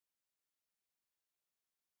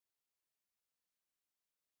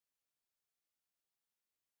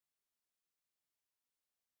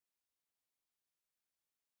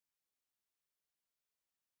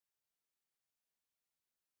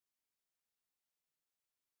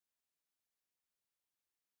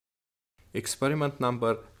Experiment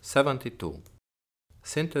number 72.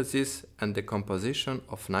 Synthesis and decomposition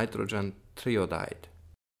of nitrogen triiodide.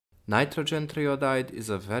 Nitrogen triiodide is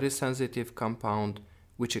a very sensitive compound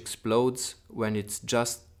which explodes when it's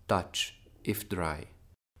just touch, if dry.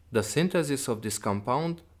 The synthesis of this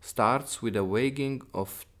compound starts with a weighing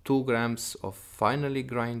of 2 grams of finely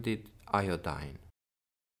grinded iodine.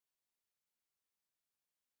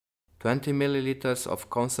 20 milliliters of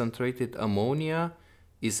concentrated ammonia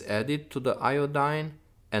is added to the iodine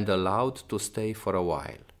and allowed to stay for a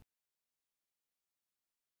while.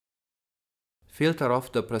 Filter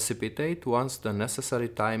off the precipitate once the necessary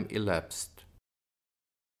time elapsed.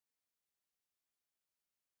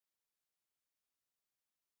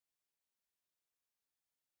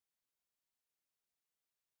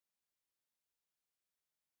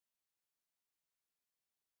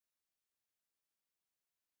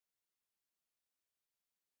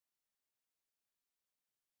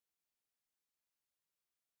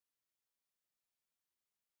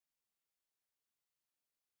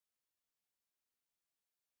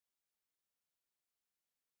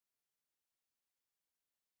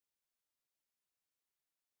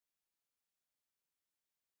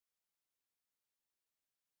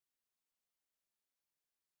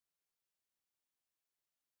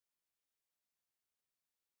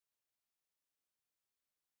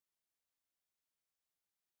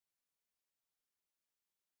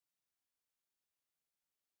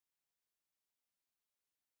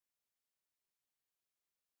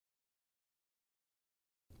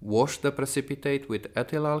 Wash the precipitate with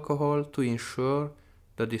ethyl alcohol to ensure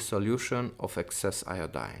the dissolution of excess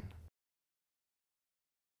iodine.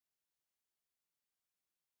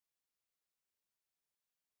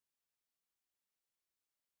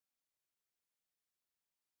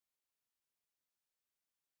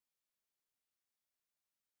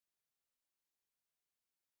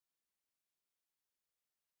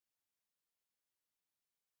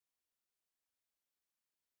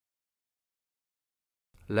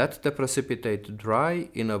 Let the precipitate dry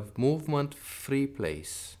in a movement-free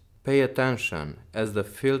place. Pay attention as the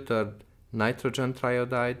filtered nitrogen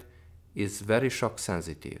triiodide is very shock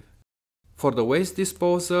sensitive. For the waste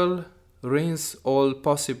disposal, rinse all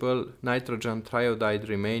possible nitrogen triiodide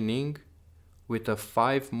remaining with a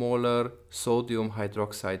 5 molar sodium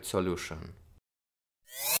hydroxide solution.